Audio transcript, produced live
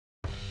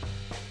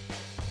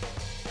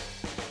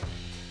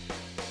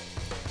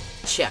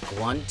Check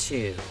 1,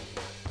 2.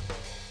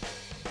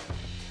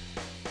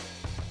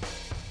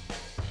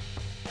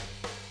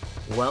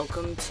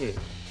 Welcome to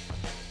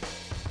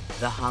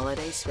the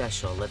holiday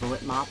special Living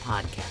with Ma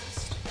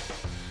podcast.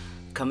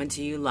 Coming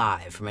to you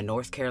live from a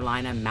North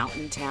Carolina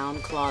mountain town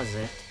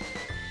closet.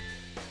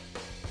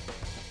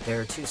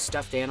 There are two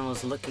stuffed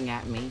animals looking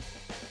at me.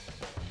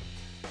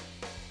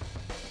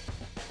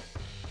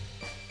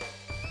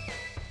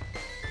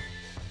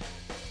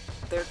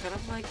 They're kind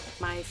of like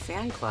my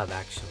fan club,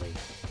 actually.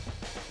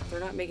 They're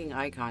not making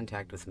eye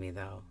contact with me,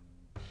 though.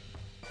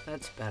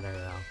 That's better,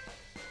 though.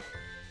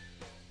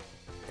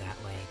 That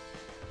way.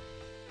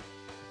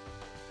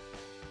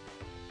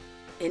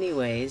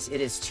 Anyways, it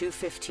is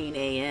 2:15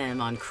 a.m.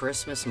 on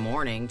Christmas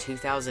morning,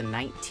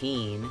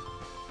 2019.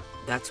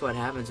 That's what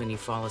happens when you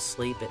fall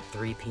asleep at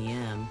 3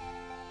 p.m.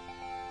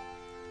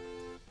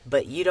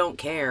 But you don't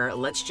care.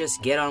 Let's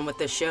just get on with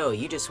the show.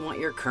 You just want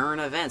your current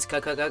events.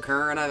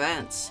 Current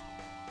events.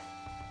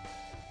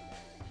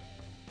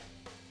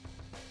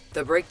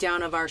 The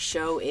breakdown of our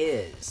show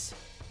is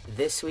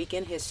This Week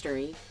in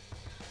History,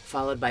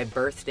 followed by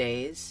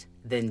birthdays,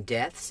 then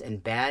deaths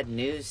and bad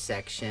news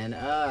section,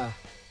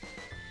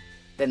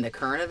 then the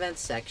current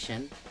events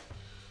section,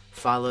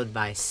 followed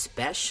by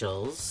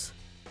specials.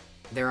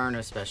 There are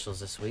no specials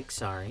this week,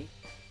 sorry.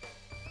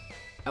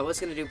 I was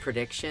going to do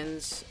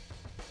predictions.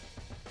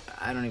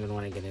 I don't even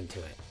want to get into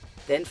it.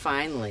 Then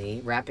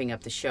finally, wrapping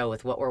up the show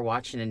with what we're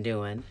watching and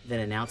doing, then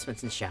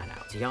announcements and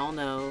shout-outs. Y'all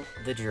know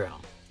the drill.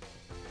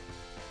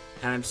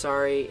 And I'm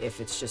sorry if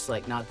it's just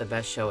like not the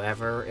best show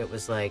ever. It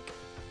was like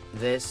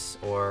this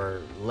or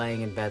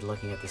laying in bed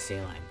looking at the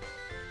ceiling.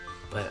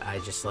 But I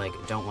just like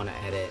don't want to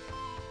edit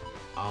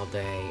all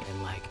day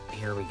and like,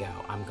 here we go.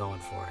 I'm going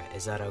for it.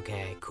 Is that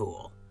okay?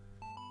 Cool.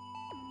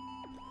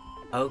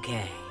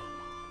 Okay.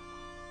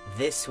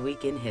 This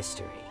Week in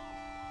History.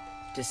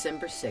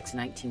 December 6,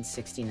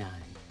 1969.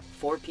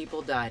 4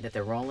 people died at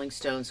the Rolling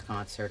Stones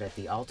concert at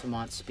the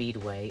Altamont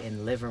Speedway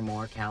in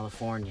Livermore,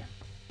 California.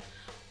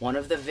 One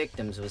of the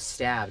victims was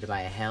stabbed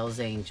by a Hell's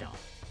Angel.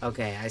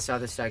 Okay, I saw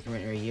this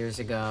documentary years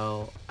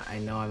ago. I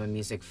know I'm a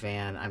music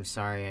fan. I'm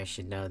sorry, I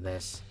should know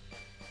this.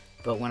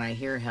 But when I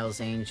hear Hell's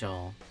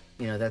Angel,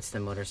 you know, that's the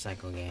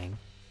motorcycle gang.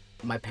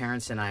 My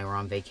parents and I were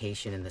on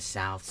vacation in the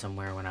South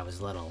somewhere when I was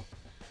little.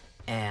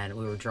 And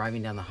we were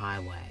driving down the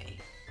highway.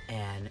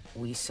 And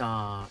we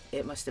saw,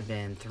 it must have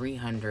been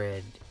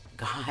 300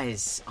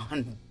 guys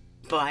on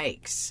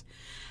bikes.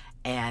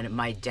 And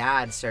my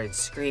dad started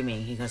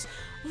screaming. He goes,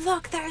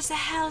 "Look, there's the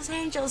Hells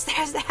Angels.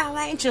 There's the Hells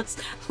Angels."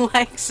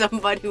 Like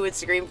somebody would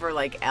scream for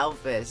like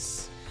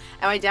Elvis.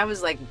 And my dad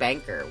was like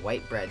banker,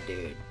 white bread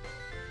dude.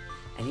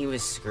 And he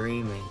was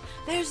screaming,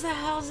 "There's the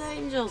Hells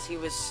Angels." He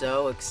was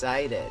so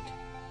excited.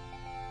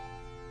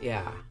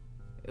 Yeah.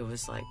 It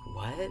was like,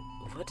 what?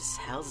 What is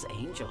Hells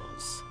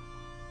Angels?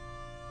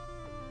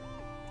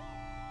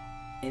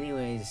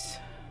 Anyways,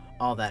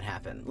 all that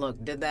happened.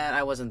 Look, did that?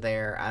 I wasn't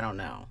there. I don't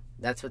know.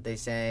 That's what they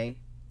say.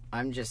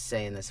 I'm just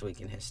saying This Week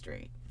in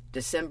History.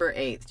 December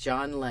 8th,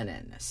 John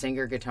Lennon,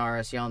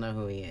 singer-guitarist, y'all know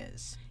who he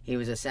is. He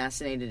was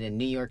assassinated in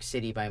New York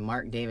City by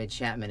Mark David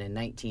Chapman in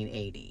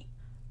 1980.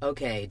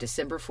 Okay,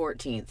 December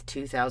 14th,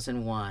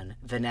 2001,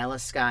 Vanilla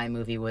Sky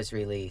movie was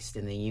released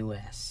in the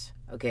U.S.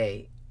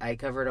 Okay, I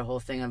covered a whole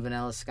thing on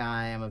Vanilla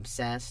Sky. I'm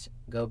obsessed.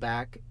 Go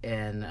back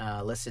and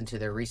listen to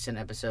the recent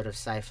episode of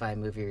Sci-Fi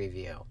Movie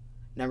Review.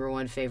 Number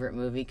 1 favorite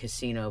movie,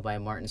 Casino by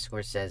Martin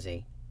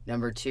Scorsese.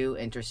 Number 2,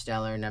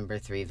 Interstellar. Number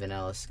 3,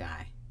 Vanilla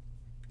Sky.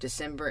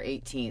 December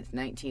 18th,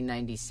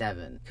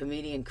 1997.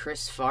 Comedian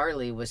Chris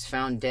Farley was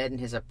found dead in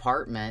his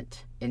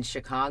apartment in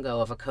Chicago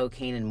of a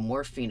cocaine and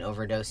morphine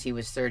overdose. He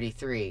was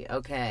 33.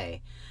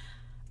 Okay.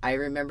 I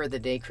remember the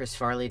day Chris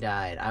Farley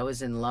died. I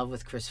was in love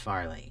with Chris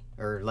Farley.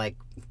 Or, like,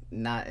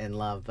 not in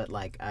love, but,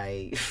 like,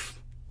 I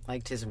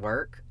liked his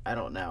work. I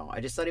don't know.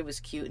 I just thought he was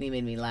cute and he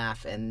made me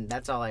laugh, and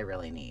that's all I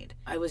really need.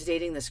 I was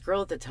dating this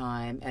girl at the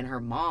time, and her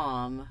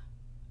mom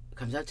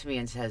comes up to me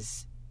and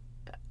says,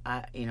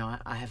 I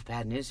have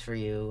bad news for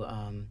you.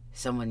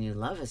 Someone you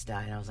love has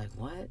died. And I was like,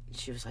 what? And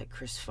she was like,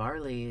 Chris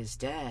Farley is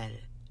dead.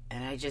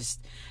 And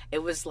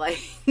it was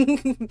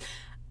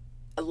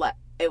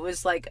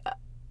like,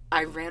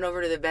 I ran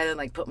over to the bed and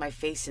like put my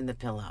face in the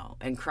pillow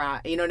and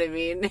cried. You know what I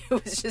mean?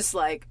 It was just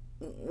like,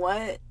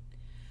 what?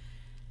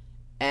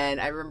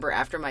 And I remember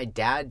after my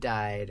dad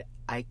died,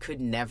 I could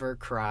never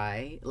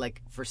cry.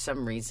 Like, for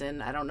some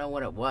reason, I don't know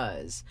what it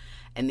was.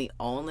 And the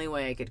only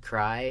way I could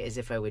cry is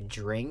if I would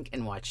drink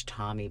and watch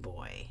Tommy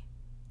Boy.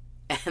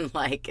 And,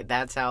 like,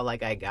 that's how,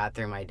 like, I got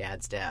through my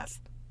dad's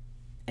death.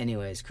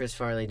 Anyways, Chris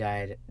Farley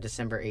died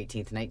December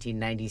 18th,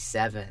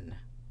 1997.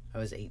 I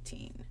was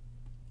 18.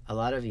 A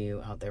lot of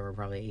you out there were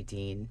probably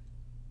 18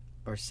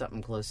 or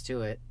something close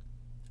to it.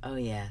 Oh,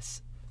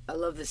 yes. I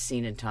love this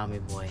scene in Tommy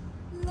Boy.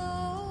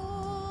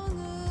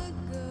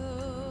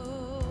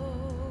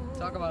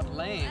 Talk about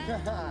lame.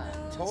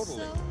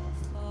 Totally.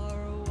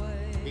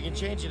 You can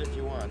change it if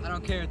you want. I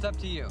don't care. It's up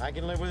to you. I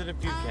can live with it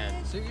if you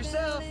can. Suit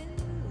yourself.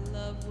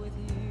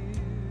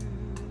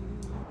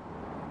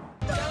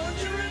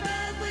 Don't you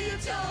remember you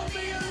told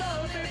me you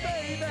loved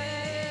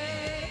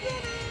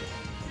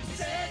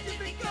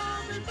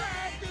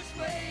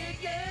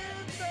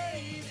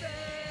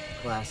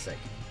classic.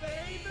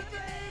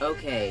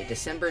 Okay,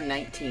 December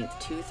 19th,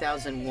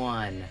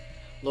 2001.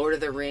 Lord of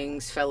the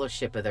Rings,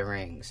 Fellowship of the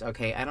Rings.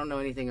 Okay, I don't know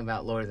anything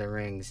about Lord of the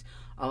Rings.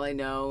 All I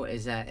know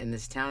is that in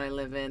this town I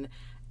live in,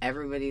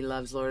 everybody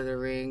loves Lord of the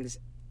Rings.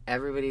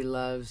 Everybody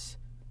loves...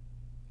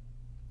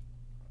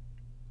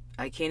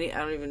 I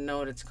don't even know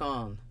what it's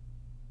called.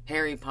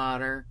 Harry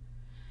Potter.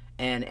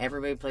 And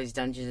everybody plays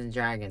Dungeons and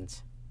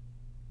Dragons.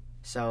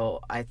 So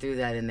I threw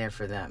that in there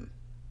for them.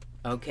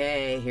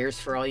 Okay, here's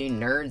for all you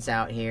nerds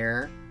out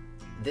here.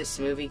 This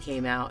movie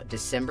came out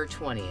December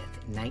 20th,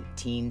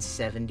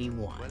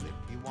 1971. Well,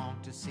 if you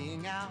want to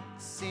sing out,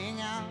 sing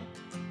out.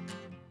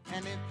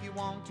 And if you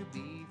want to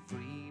be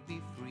free, be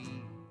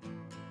free.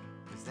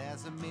 'Cause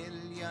there's a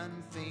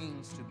million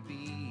things to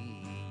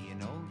be, you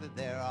know that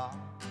there are.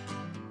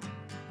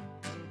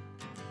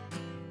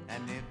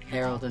 And if you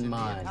Harold and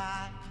Maude.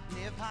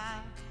 live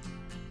high.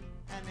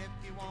 And if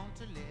you want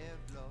to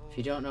live low. If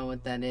you don't know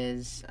what that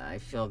is, I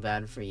feel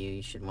bad for you.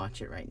 You should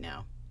watch it right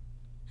now.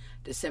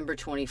 December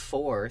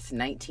 24th,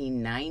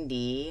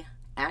 1990,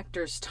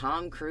 actors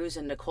Tom Cruise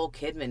and Nicole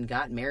Kidman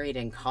got married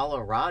in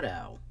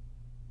Colorado.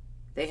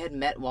 They had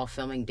met while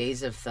filming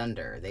Days of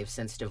Thunder. They've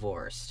since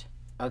divorced.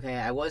 Okay,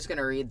 I was going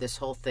to read this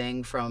whole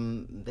thing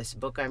from this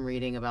book I'm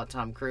reading about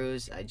Tom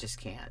Cruise. I just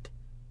can't.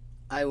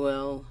 I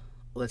will.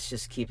 Let's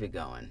just keep it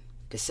going.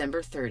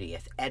 December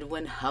 30th,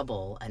 Edwin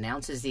Hubble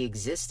announces the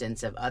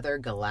existence of other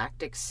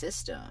galactic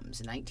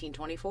systems.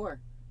 1924.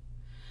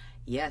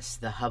 Yes,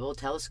 the Hubble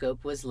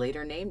telescope was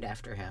later named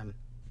after him.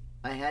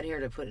 I had here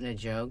to put in a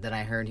joke that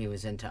I heard he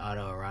was into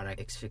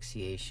autoerotic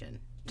asphyxiation.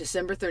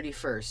 December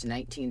 31st,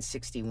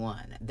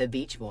 1961, the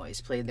Beach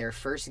Boys played their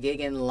first gig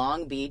in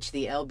Long Beach,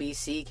 the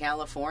LBC,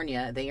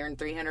 California. They earned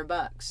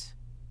 $300.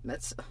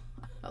 That's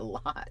a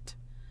lot.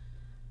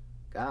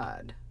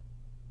 God.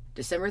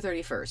 December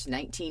 31st,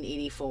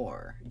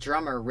 1984,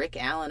 drummer Rick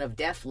Allen of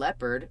Def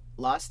Leppard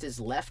lost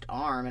his left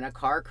arm in a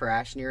car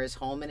crash near his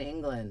home in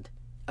England.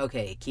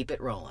 Okay, keep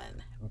it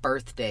rolling.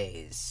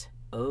 Birthdays.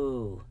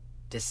 Oh,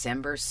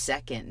 December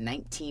 2nd,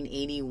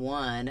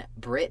 1981,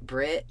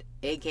 Brit,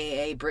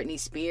 a.k.a. Britney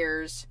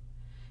Spears.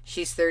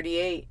 She's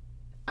 38.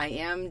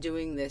 I'm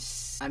doing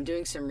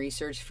some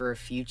research for a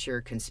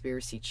future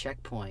conspiracy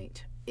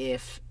checkpoint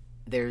if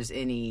there's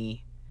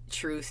any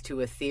truth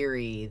to a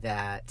theory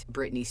that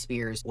Britney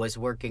Spears was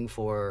working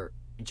for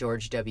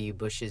George W.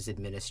 Bush's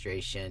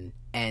administration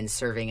and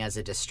serving as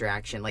a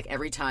distraction. Like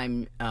every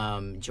time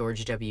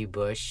George W.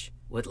 Bush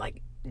would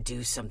like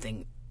do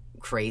something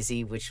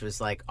crazy, which was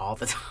like all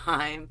the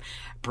time,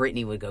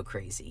 Britney would go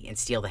crazy and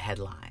steal the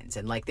headlines.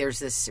 And like there's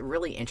this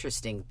really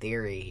interesting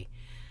theory,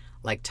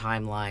 like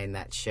timeline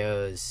that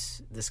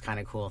shows this kind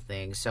of cool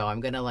thing. So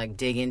I'm gonna like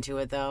dig into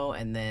it though,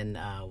 and then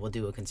we'll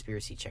do a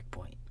conspiracy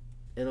checkpoint.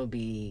 It'll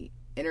be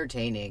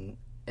entertaining,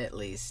 at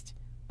least.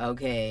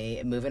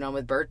 Okay, moving on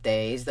with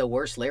birthdays. The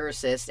worst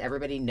lyricist,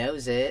 everybody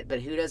knows it,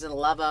 but who doesn't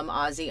love him?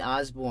 Ozzy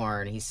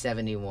Osbourne. He's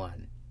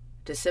 71.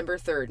 December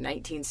 3rd,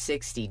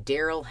 1960,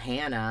 Daryl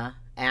Hannah,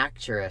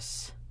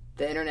 actress.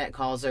 The internet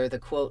calls her the,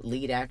 quote,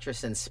 lead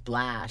actress in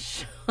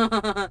Splash.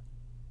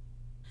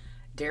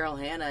 Daryl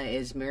Hannah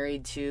is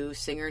married to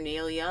singer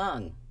Neil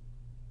Young.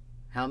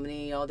 How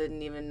many of y'all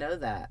didn't even know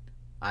that?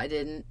 I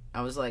didn't.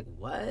 I was like,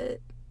 what?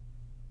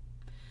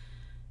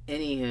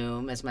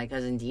 Anywho, as my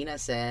cousin Dina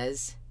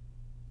says,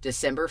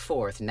 December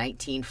 4th,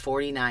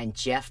 1949,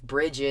 Jeff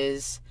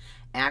Bridges,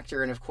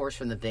 actor and of course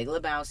from The Big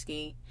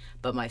Lebowski,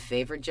 but my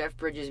favorite Jeff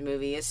Bridges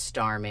movie is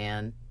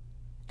Starman.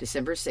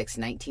 December 6th,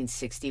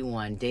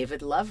 1961,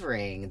 David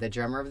Lovering, the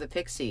drummer of the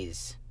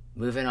Pixies.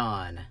 Moving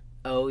on.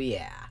 Oh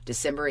yeah.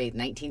 December 8th,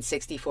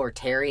 1964,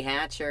 Terry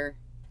Hatcher.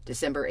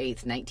 December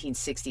 8th,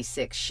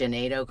 1966,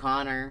 Sinead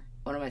O'Connor.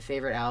 One of my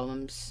favorite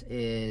albums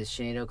is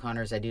Sinead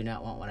O'Connor's I Do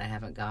Not Want What I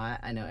Haven't Got.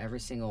 I know every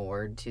single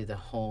word to the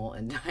whole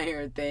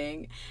entire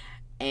thing.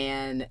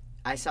 And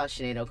I saw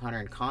Sinead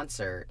O'Connor in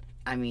concert.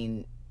 I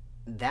mean,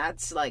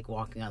 that's like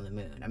walking on the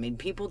moon. I mean,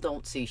 people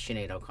don't see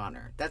Sinead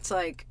O'Connor. That's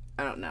like,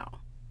 I don't know.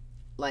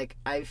 Like,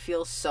 I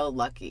feel so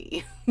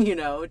lucky, you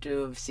know, to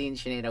have seen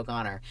Sinead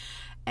O'Connor.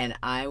 And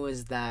I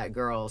was that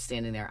girl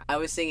standing there. I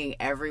was singing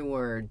every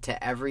word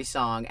to every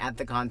song at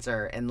the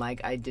concert. And,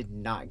 like, I did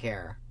not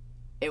care.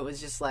 It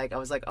was just like, I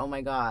was like, oh my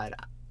God.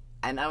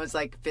 And I was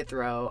like fifth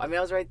row. I mean,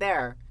 I was right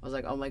there. I was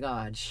like, oh my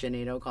God,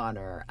 Sinead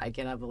O'Connor. I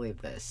cannot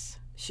believe this.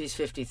 She's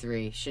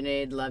 53.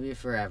 Sinead, love you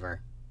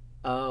forever.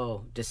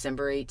 Oh,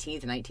 December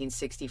 18th,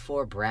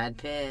 1964, Brad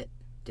Pitt.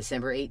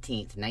 December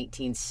 18th,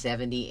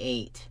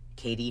 1978,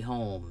 Katie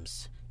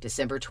Holmes.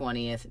 December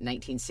 20th,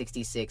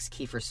 1966,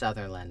 Kiefer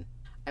Sutherland.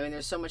 I mean,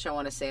 there's so much I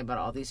want to say about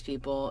all these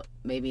people.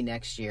 Maybe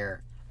next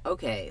year.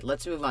 Okay,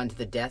 let's move on to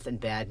the death and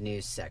bad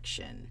news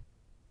section.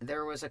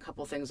 There was a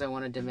couple things I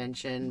wanted to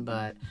mention,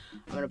 but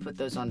I'm going to put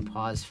those on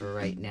pause for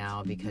right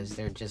now because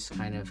they're just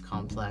kind of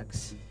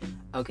complex.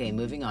 Okay,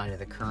 moving on to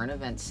the current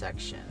events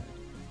section.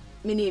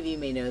 Many of you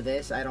may know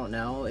this. I don't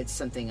know. It's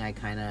something I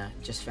kind of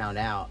just found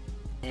out,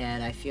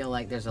 and I feel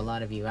like there's a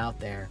lot of you out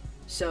there.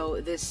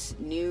 So this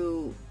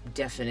new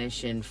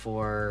definition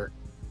for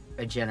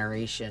a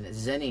generation,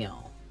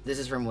 Zennial. This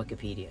is from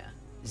Wikipedia.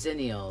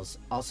 Zennials,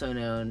 also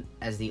known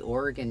as the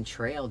Oregon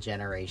Trail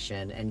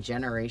generation and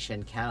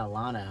Generation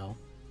Catalano,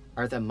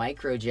 are the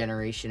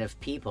micro-generation of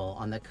people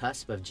on the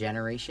cusp of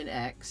Generation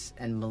X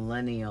and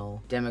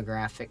millennial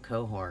demographic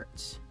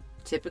cohorts.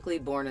 Typically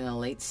born in the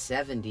late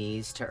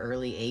 70s to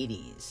early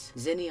 80s,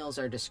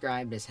 Zennials are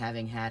described as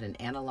having had an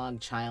analog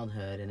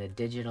childhood and a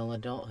digital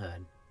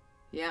adulthood.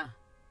 Yeah,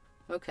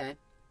 okay.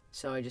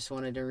 So I just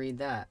wanted to read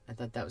that. I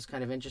thought that was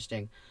kind of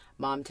interesting.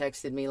 Mom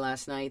texted me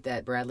last night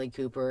that Bradley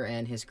Cooper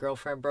and his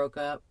girlfriend broke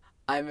up.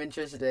 I'm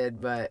interested,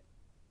 but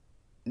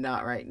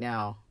not right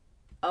now.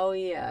 Oh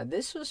yeah,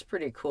 this was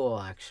pretty cool,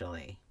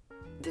 actually.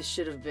 This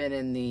should have been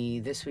in the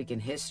This Week in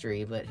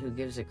History, but who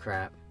gives a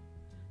crap?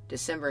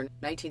 December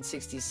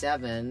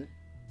 1967,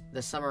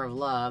 The Summer of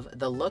Love,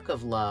 The Look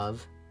of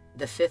Love,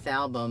 the fifth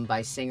album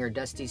by singer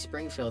Dusty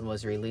Springfield,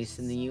 was released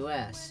in the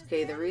U.S.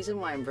 Okay, the reason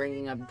why I'm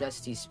bringing up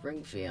Dusty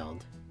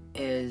Springfield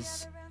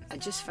is I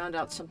just found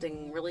out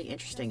something really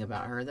interesting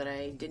about her that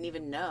I didn't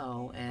even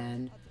know,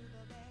 and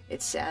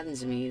it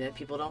saddens me that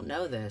people don't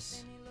know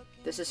this.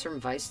 This is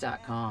from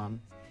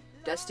Vice.com.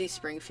 Dusty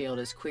Springfield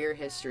is queer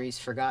history's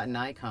forgotten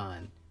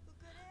icon.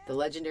 The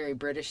legendary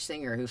British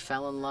singer who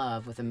fell in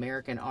love with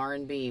American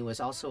R&B was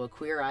also a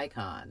queer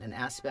icon, an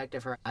aspect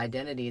of her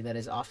identity that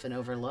is often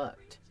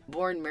overlooked.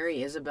 Born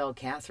Mary Isabel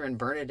Catherine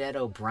Bernadette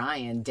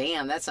O'Brien,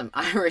 damn, that's some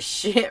Irish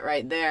shit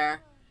right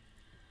there.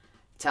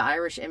 To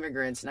Irish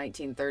immigrants,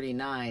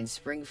 1939,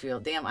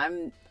 Springfield. Damn,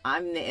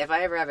 I'm. If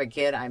I ever have a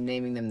kid, I'm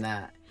naming them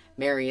that.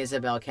 Mary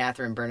Isabel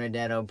Catherine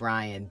Bernadette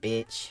O'Brien,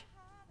 bitch.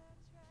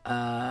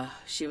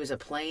 She was a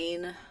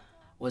plain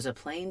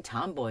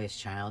tomboyish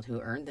child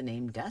who earned the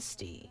name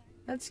Dusty.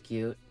 That's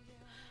cute.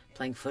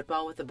 Playing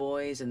football with the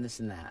boys and this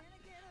and that.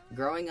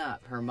 Growing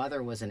up, her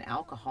mother was an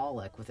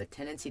alcoholic with a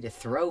tendency to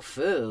throw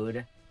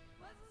food.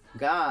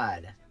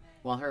 God.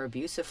 While her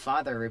abusive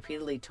father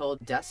repeatedly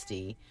told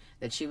Dusty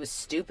that she was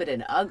stupid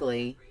and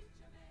ugly.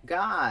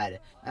 God.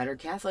 At her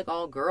Catholic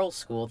all-girls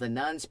school, the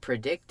nuns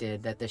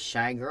predicted that the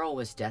shy girl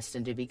was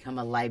destined to become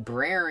a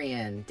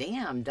librarian.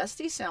 Damn,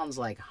 Dusty sounds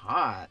like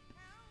hot.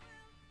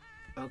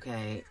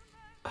 Okay.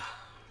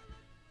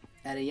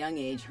 At a young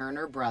age, her and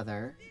her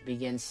brother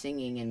began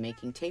singing and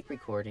making tape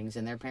recordings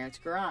in their parents'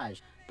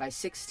 garage. By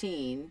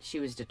 16, she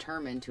was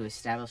determined to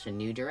establish a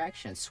new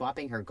direction,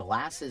 swapping her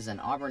glasses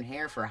and auburn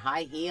hair for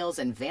high heels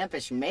and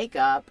vampish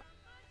makeup.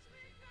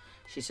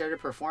 She started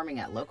performing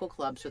at local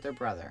clubs with her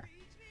brother.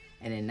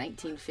 And in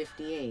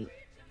 1958,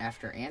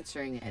 after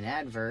answering an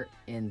advert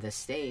in The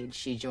Stage,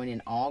 she joined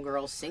an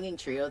all-girls singing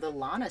trio, the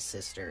Lana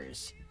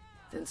Sisters.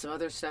 Then some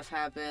other stuff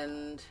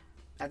happened.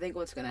 I think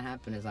what's going to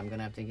happen is I'm going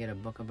to have to get a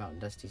book about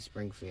Dusty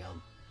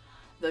Springfield.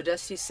 Though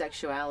Dusty's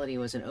sexuality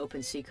was an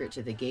open secret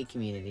to the gay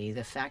community,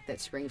 the fact that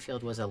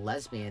Springfield was a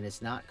lesbian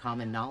is not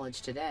common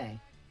knowledge today.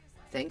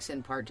 Thanks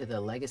in part to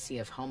the legacy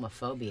of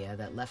homophobia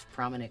that left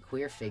prominent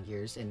queer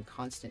figures in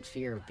constant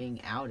fear of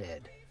being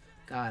outed.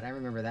 God, I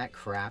remember that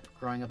crap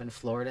growing up in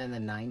Florida in the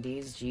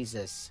 90s.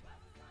 Jesus.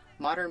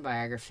 Modern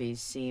biographies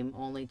seem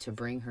only to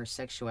bring her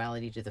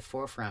sexuality to the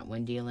forefront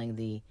when dealing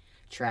the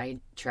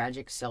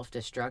tragic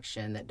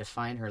self-destruction that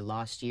defined her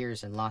lost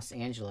years in Los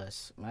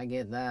Angeles. I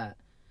get that.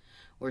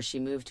 Where she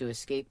moved to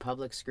escape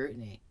public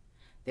scrutiny.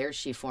 There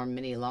she formed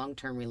many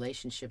long-term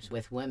relationships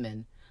with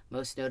women,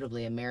 most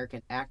notably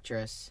American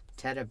actress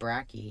Tedda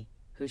Bracke,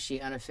 who she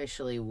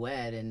unofficially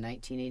wed in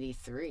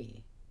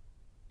 1983.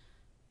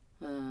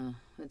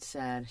 It's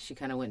sad. She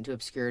kind of went into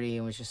obscurity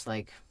and was just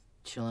like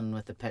chilling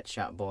with the Pet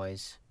Shop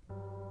Boys.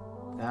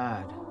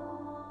 God.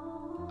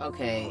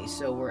 Okay,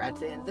 so we're at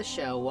the end of the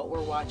show. What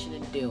we're watching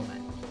and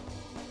doing.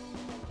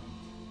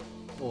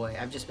 Boy,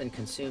 I've just been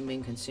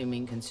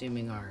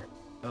consuming art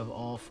of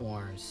all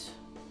forms.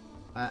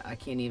 I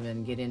can't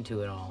even get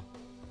into it all.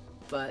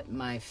 But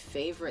my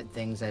favorite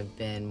things I've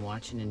been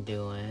watching and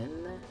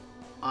doing,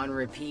 on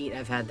repeat,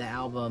 I've had the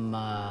album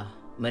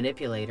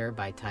Manipulator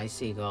by Ty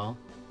Segall.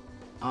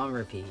 On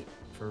repeat,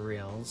 for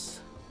reals.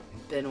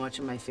 Been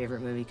watching my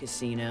favorite movie,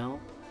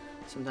 Casino.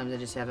 Sometimes I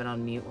just have it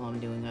on mute while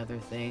I'm doing other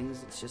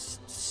things. It's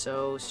just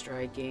so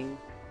striking.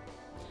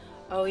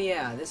 Oh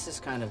yeah, this is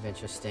kind of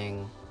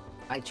interesting.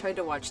 I tried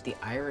to watch The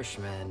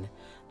Irishman,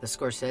 the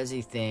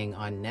Scorsese thing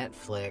on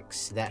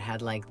Netflix that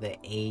had like the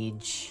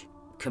age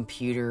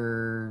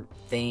computer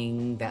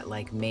thing that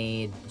like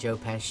made Joe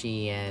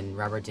Pesci and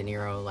Robert De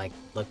Niro like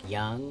look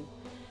young.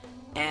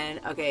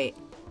 And okay,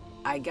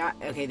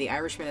 The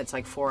Irishman, it's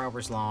like 4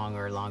 hours long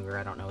or longer,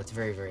 I don't know. It's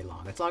very, very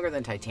long. It's longer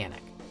than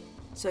Titanic.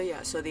 So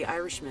yeah, so The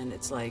Irishman,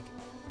 it's like,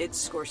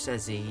 it's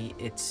Scorsese,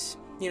 it's,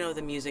 you know,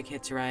 the music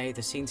hits right,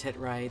 the scenes hit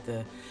right,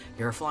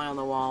 you're a fly on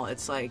the wall,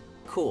 it's like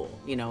cool,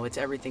 you know, it's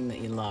everything that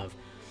you love.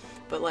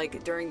 But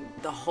like during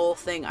the whole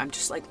thing, I'm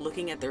just like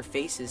looking at their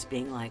faces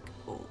being like,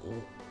 oh,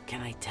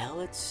 can I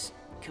tell it's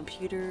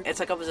computer?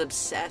 It's like I was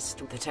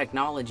obsessed with the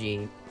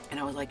technology, and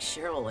I was like,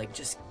 Cheryl, like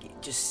just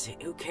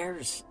who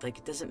cares? Like,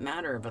 it doesn't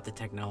matter about the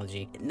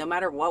technology. No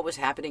matter what was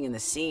happening in the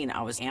scene,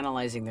 I was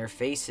analyzing their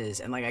faces,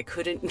 and like I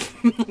couldn't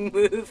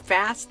move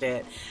past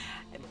it.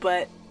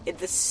 But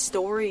The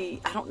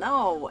story, I don't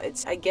know.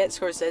 I get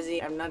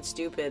Scorsese. I'm not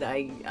stupid.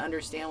 I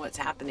understand what's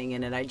happening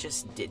in it.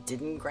 It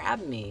didn't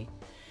grab me.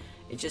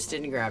 It just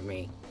didn't grab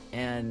me.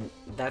 And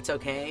that's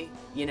okay,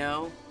 you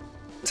know?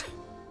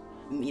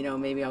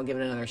 Maybe I'll give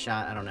it another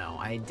shot. I don't know.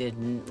 I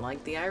didn't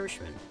like The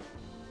Irishman.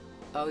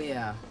 Oh,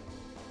 yeah.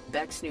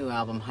 Beck's new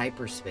album,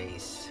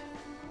 Hyperspace.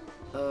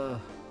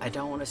 I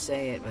don't want to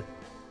say it, but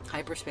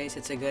Hyperspace,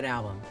 it's a good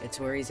album. It's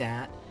where he's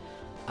at.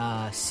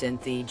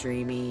 Synthy,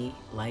 dreamy,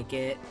 like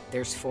it.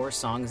 There's 4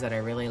 songs that I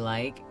really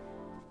like.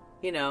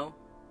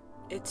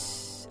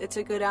 It's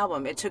a good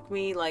album. It took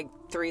me like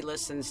 3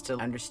 listens to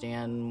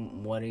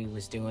understand what he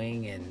was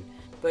doing,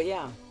 but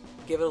yeah,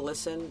 give it a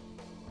listen.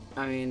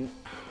 I mean,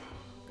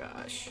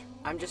 gosh,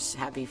 I'm just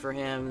happy for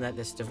him that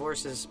this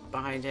divorce is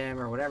behind him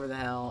or whatever the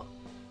hell.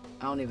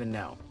 I don't even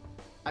know.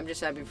 I'm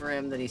just happy for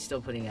him that he's still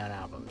putting out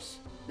albums.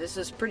 This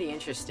is pretty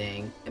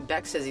interesting.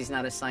 Beck says he's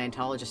not a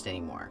Scientologist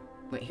anymore.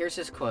 Wait, here's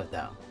his quote,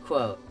 though.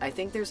 Quote, "I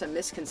think there's a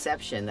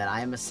misconception that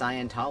I am a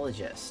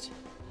Scientologist,"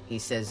 he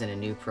says in a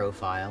new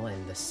profile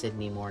in the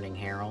Sydney Morning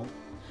Herald.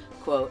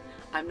 Quote,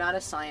 "I'm not a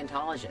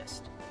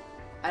Scientologist.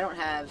 I don't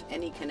have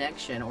any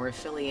connection or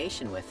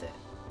affiliation with it.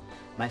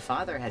 My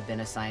father had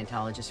been a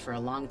Scientologist for a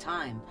long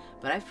time,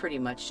 but I've pretty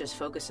much just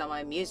focused on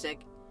my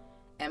music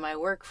and my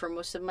work for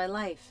most of my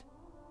life,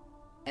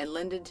 and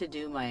lended to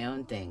do my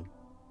own thing.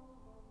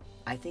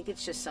 I think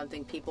it's just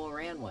something people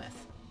ran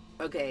with."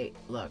 Okay,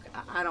 look,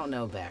 I don't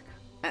know Beck,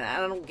 and I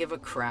don't give a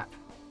crap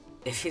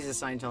if he's a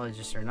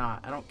Scientologist or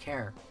not. I don't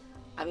care.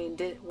 I mean,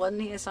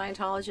 wasn't he a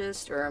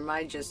Scientologist, or am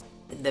I just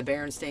the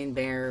Berenstain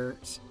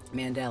Bears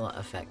Mandela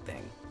effect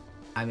thing?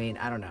 I mean,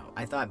 I don't know.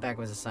 I thought Beck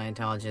was a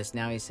Scientologist.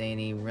 Now he's saying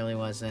he really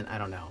wasn't. I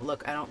don't know.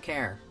 Look, I don't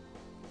care.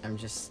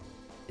 It's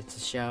a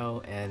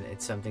show, and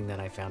it's something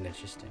that I found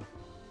interesting.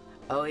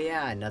 Oh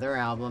yeah, another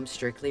album,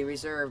 Strictly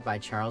Reserved by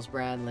Charles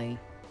Bradley.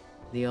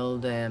 The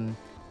old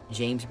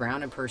James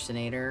Brown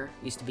impersonator.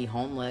 Used to be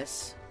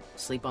homeless,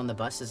 sleep on the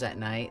buses at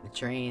night, the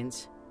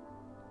trains.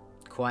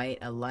 Quite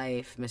a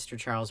life, Mr.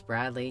 Charles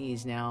Bradley.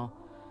 He's now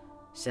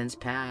since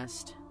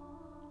passed.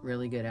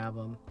 Really good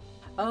album.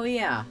 Oh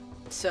yeah,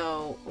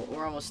 so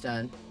we're almost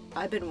done.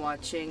 I've been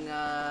watching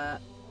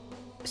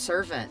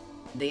Servant,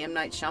 the M.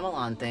 Night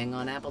Shyamalan thing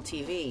on Apple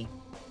TV.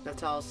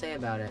 That's all I'll say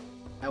about it.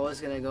 I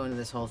was going to go into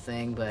this whole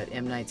thing, but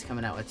M. Night's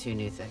coming out with 2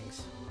 new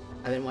things.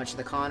 I've been watching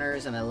The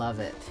Conners, and I love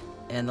it.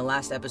 In the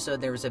last episode,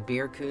 there was a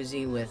beer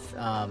koozie with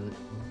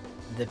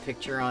the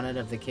picture on it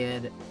of the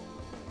kid.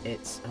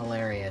 It's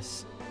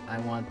hilarious. I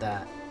want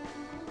that.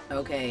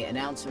 Okay,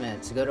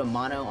 announcements. Go to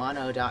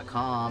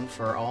monoonno.com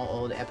for all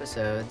old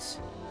episodes.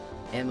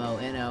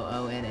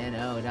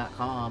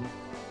 MONOONNO.com.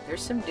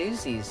 There's some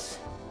doozies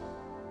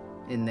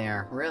in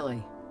there,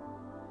 really.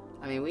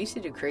 I mean, we used to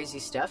do crazy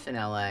stuff in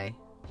LA.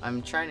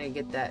 I'm trying to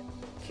get that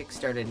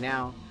kick-started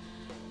now.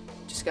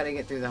 Just got to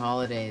get through the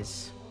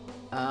holidays.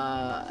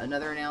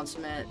 Another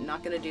announcement,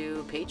 not going to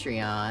do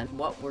Patreon.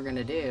 What we're going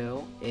to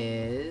do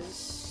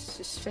is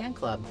just fan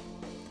club.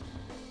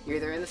 You're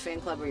either in the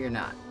fan club or you're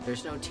not.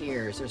 There's no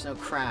tiers. There's no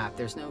crap.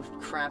 There's no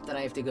crap that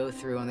I have to go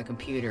through on the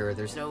computer.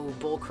 There's no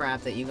bull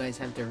crap that you guys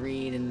have to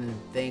read in the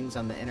things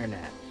on the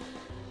internet.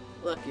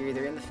 Look, you're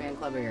either in the fan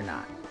club or you're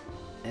not.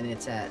 And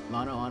it's at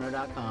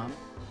monoonno.com.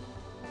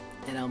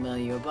 And I'll mail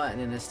you a button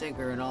and a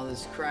sticker and all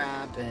this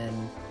crap.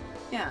 And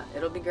yeah,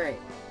 it'll be great.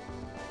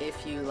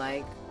 If you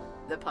like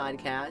the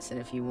podcast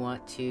and if you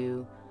want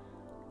to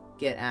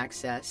get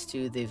access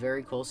to the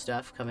very cool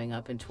stuff coming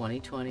up in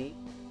 2020,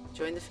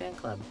 join the fan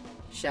club.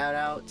 Shout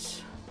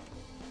outs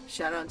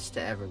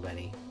to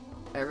everybody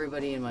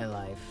in my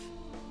life,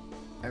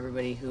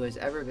 everybody who has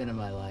ever been in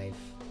my life,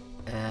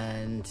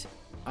 and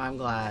I'm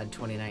glad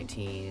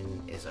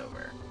 2019 is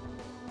over.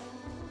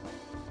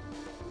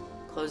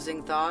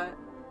 Closing thought,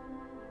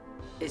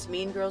 is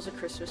Mean Girls a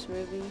Christmas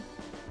movie?